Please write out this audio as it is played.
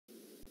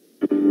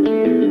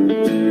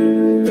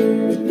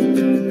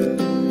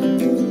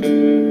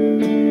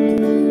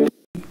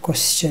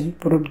Question: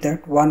 prove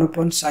that 1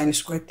 upon sin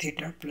square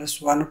theta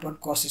plus 1 upon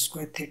cos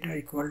square theta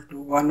equal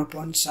to 1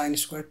 upon sin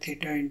square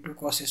theta into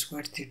cos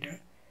square theta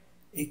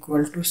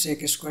equal to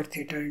sec square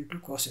theta into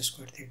cos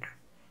square theta.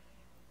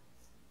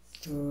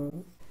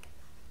 So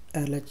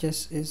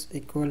LHS is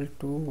equal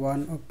to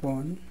 1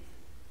 upon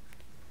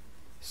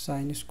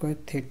sin square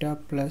theta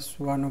plus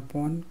 1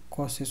 upon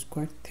cos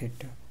square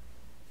theta,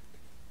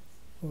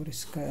 और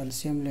इसका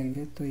LCM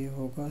लेंगे तो ये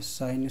होगा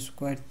sine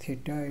square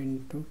theta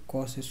into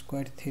cos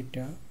square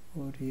theta,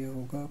 और ये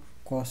होगा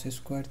cos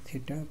square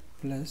theta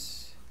plus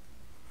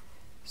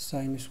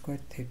sine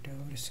square theta,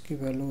 और इसकी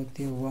वैल्यू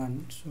होती है 1.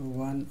 सो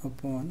 1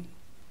 upon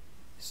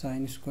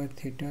sine square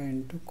theta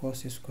into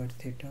cos square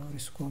theta, और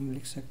इसको हम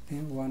लिख सकते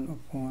हैं 1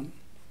 upon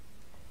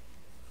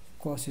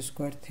cos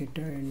square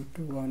theta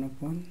into 1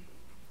 upon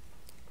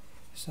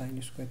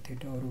sine square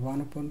theta, और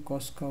 1 अपॉन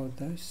कॉस का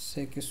होता है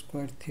सेक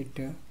स्क्वायर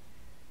थीटा,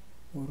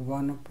 और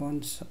 1 अपॉन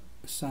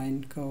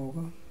साइन का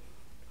होगा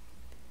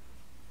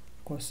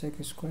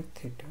cosec square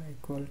theta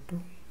equal to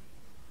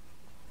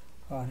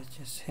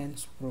RHS,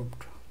 hence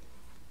proved.